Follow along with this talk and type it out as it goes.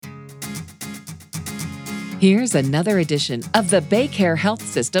Here's another edition of the BayCare Health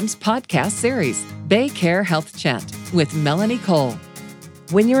Systems podcast series, BayCare Health Chat with Melanie Cole.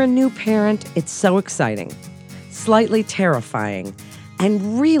 When you're a new parent, it's so exciting, slightly terrifying,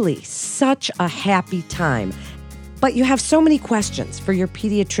 and really such a happy time. But you have so many questions for your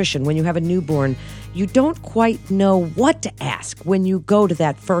pediatrician when you have a newborn. You don't quite know what to ask when you go to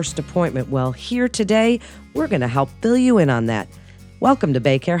that first appointment. Well, here today, we're going to help fill you in on that. Welcome to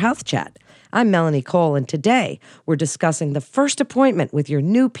BayCare Health Chat. I'm Melanie Cole, and today we're discussing the first appointment with your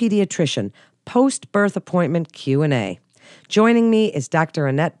new pediatrician, post-birth appointment Q&A. Joining me is Dr.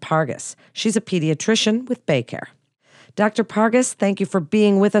 Annette Pargas. She's a pediatrician with BayCare. Dr. Pargas, thank you for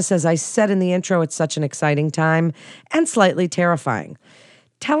being with us. As I said in the intro, it's such an exciting time and slightly terrifying.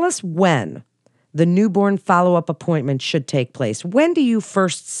 Tell us when the newborn follow-up appointment should take place. When do you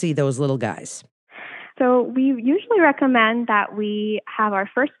first see those little guys? So we usually recommend that we have our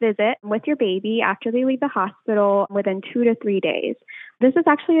first visit with your baby after they leave the hospital within 2 to 3 days. This is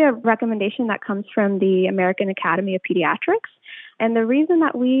actually a recommendation that comes from the American Academy of Pediatrics. And the reason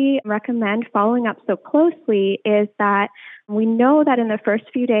that we recommend following up so closely is that we know that in the first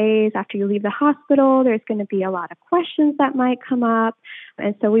few days after you leave the hospital, there's going to be a lot of questions that might come up.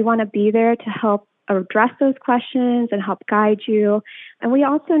 And so we want to be there to help address those questions and help guide you. And we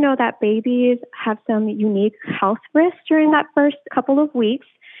also know that babies have some unique health risks during that first couple of weeks.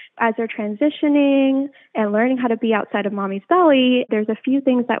 As they're transitioning and learning how to be outside of mommy's belly, there's a few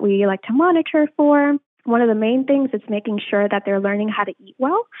things that we like to monitor for. One of the main things is making sure that they're learning how to eat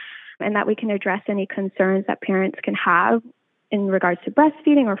well and that we can address any concerns that parents can have in regards to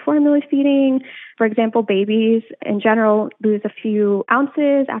breastfeeding or formula feeding. For example, babies in general lose a few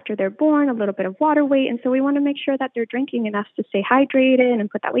ounces after they're born, a little bit of water weight. And so we want to make sure that they're drinking enough to stay hydrated and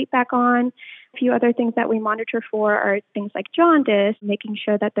put that weight back on. A few other things that we monitor for are things like jaundice, making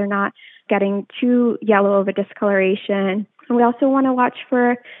sure that they're not getting too yellow of a discoloration. And we also want to watch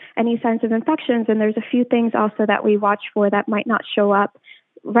for any signs of infections. And there's a few things also that we watch for that might not show up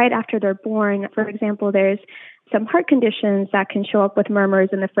right after they're born. For example, there's some heart conditions that can show up with murmurs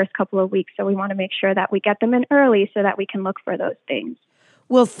in the first couple of weeks. So we want to make sure that we get them in early so that we can look for those things.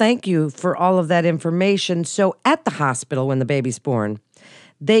 Well, thank you for all of that information. So at the hospital, when the baby's born,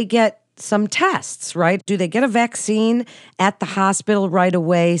 they get some tests, right? Do they get a vaccine at the hospital right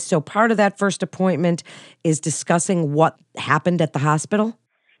away? So part of that first appointment is discussing what happened at the hospital?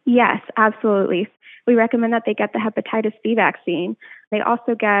 Yes, absolutely. We recommend that they get the hepatitis B vaccine. They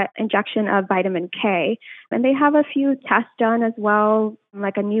also get injection of vitamin K. And they have a few tests done as well,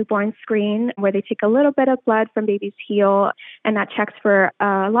 like a newborn screen where they take a little bit of blood from baby's heel, and that checks for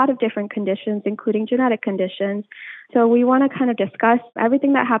a lot of different conditions, including genetic conditions. So we want to kind of discuss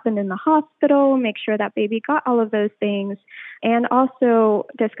everything that happened in the hospital, make sure that baby got all of those things, and also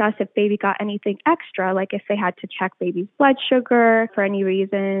discuss if baby got anything extra, like if they had to check baby's blood sugar for any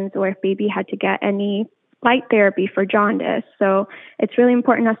reasons, or if baby had to get any light therapy for jaundice. So it's really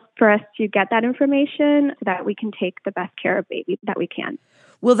important for us to get that information so that we can take the best care of baby that we can.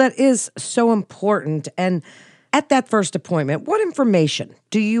 Well, that is so important. And at that first appointment, what information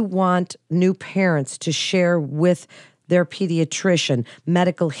do you want new parents to share with their pediatrician?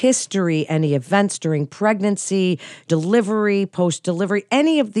 Medical history, any events during pregnancy, delivery, post-delivery,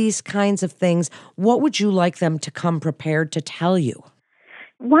 any of these kinds of things. What would you like them to come prepared to tell you?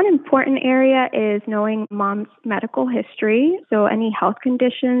 One important area is knowing mom's medical history. So any health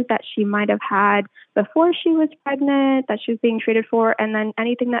conditions that she might have had before she was pregnant, that she was being treated for, and then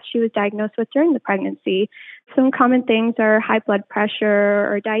anything that she was diagnosed with during the pregnancy. Some common things are high blood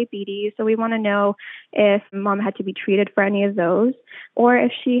pressure or diabetes. So we want to know if mom had to be treated for any of those, or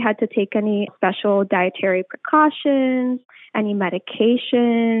if she had to take any special dietary precautions, any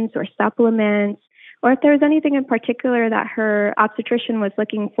medications or supplements, or if there was anything in particular that her obstetrician was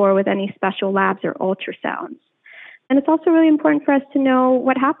looking for with any special labs or ultrasounds. And it's also really important for us to know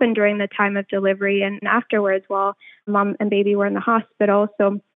what happened during the time of delivery and afterwards while mom and baby were in the hospital.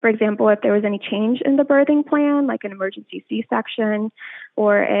 So, for example, if there was any change in the birthing plan, like an emergency C-section,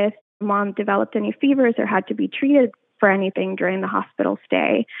 or if mom developed any fevers or had to be treated for anything during the hospital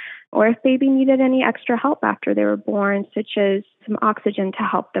stay, or if baby needed any extra help after they were born, such as some oxygen to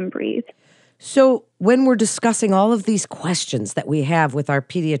help them breathe. So when we're discussing all of these questions that we have with our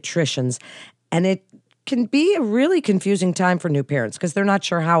pediatricians, and it can be a really confusing time for new parents because they're not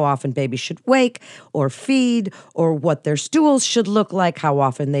sure how often babies should wake or feed or what their stools should look like, how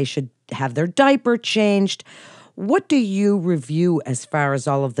often they should have their diaper changed. What do you review as far as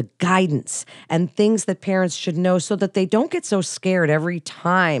all of the guidance and things that parents should know so that they don't get so scared every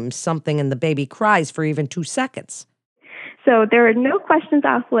time something in the baby cries for even 2 seconds? So there are no questions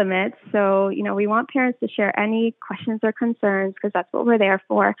off limits. So, we want parents to share any questions or concerns because that's what we're there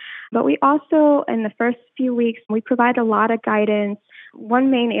for. But we also, in the first few weeks, we provide a lot of guidance. One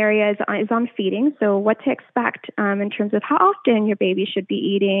main area is on feeding. So what to expect in terms of how often your baby should be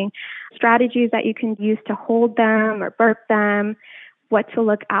eating, strategies that you can use to hold them or burp them, what to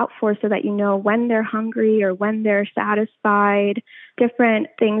look out for so that you know when they're hungry or when they're satisfied, different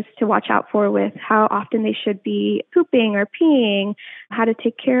things to watch out for with how often they should be pooping or peeing, how to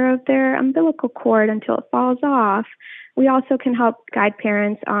take care of their umbilical cord until it falls off. We also can help guide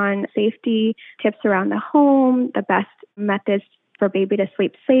parents on safety tips around the home, the best methods for baby to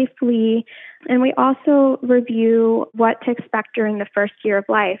sleep safely. And we also review what to expect during the first year of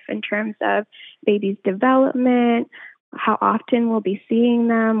life in terms of baby's development, how often we'll be seeing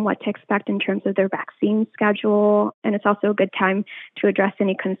them, what to expect in terms of their vaccine schedule. And it's also a good time to address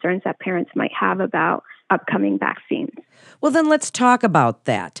any concerns that parents might have about upcoming vaccines. Well, then let's talk about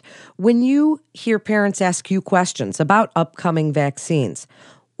that. When you hear parents ask you questions about upcoming vaccines,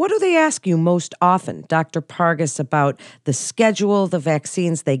 what do they ask you most often, Dr. Pargas, about the schedule, the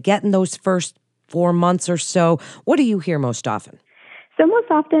vaccines they get in those first 4 months or so? What do you hear most often? So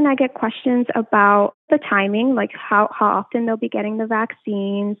most often I get questions about the timing, like how often they'll be getting the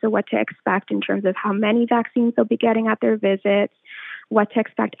vaccines, so what to expect in terms of how many vaccines they'll be getting at their visits, what to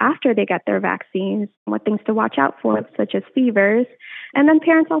expect after they get their vaccines, what things to watch out for, such as fevers. And then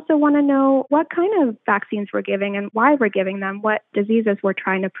parents also want to know what kind of vaccines we're giving and why we're giving them, what diseases we're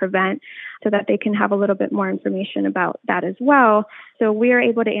trying to prevent, so that they can have a little bit more information about that as well. So we are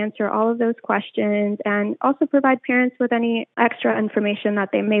able to answer all of those questions and also provide parents with any extra information that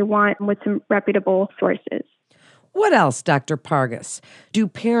they may want with some reputable sources. What else, Dr. Pargas? Do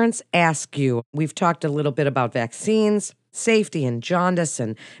parents ask you? We've talked a little bit about vaccines, safety and jaundice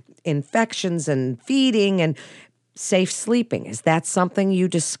and infections and feeding and safe sleeping. Is that something you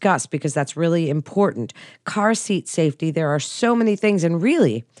discuss? Because that's really important. Car seat safety, there are so many things. And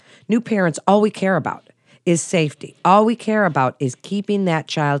really, new parents, all we care about is safety. All we care about is keeping that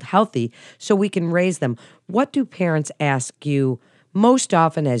child healthy so we can raise them. What do parents ask you most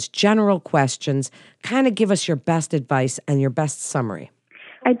often as general questions? Kind of give us your best advice and your best summary.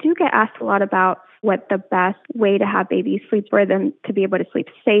 I do get asked a lot about what the best way to have babies sleep for them to be able to sleep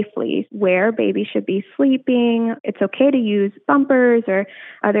safely, where baby should be sleeping. It's okay to use bumpers or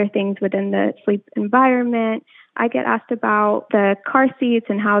other things within the sleep environment. I get asked about the car seats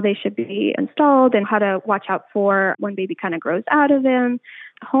and how they should be installed and how to watch out for when baby kind of grows out of them.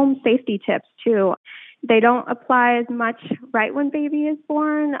 Home safety tips too. They don't apply as much right when baby is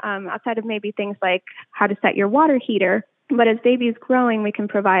born, outside of maybe things like how to set your water heater. But as baby is growing, we can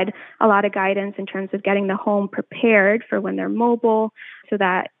provide a lot of guidance in terms of getting the home prepared for when they're mobile so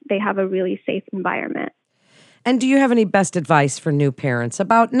that they have a really safe environment. And do you have any best advice for new parents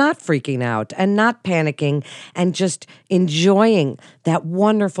about not freaking out and not panicking and just enjoying that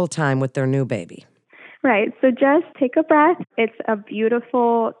wonderful time with their new baby? Right. So just take a breath. It's a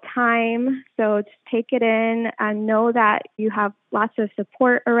beautiful time. So just take it in and know that you have lots of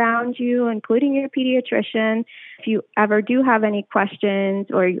support around you, including your pediatrician. If you ever do have any questions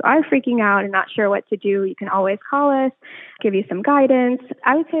or you are freaking out and not sure what to do, you can always call us, give you some guidance.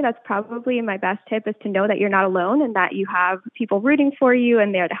 I would say that's probably my best tip, is to know that you're not alone and that you have people rooting for you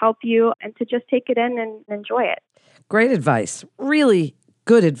and there to help you, and to just take it in and enjoy it. Great advice. Really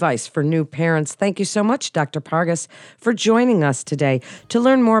good advice for new parents. Thank you so much, Dr. Pargas, for joining us today. To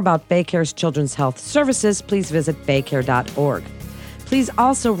learn more about BayCare's Children's Health Services, please visit baycare.org. Please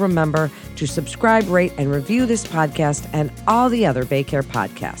also remember to subscribe, rate, and review this podcast and all the other BayCare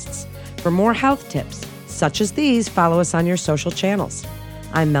podcasts. For more health tips such as these, follow us on your social channels.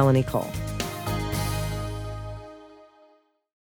 I'm Melanie Cole.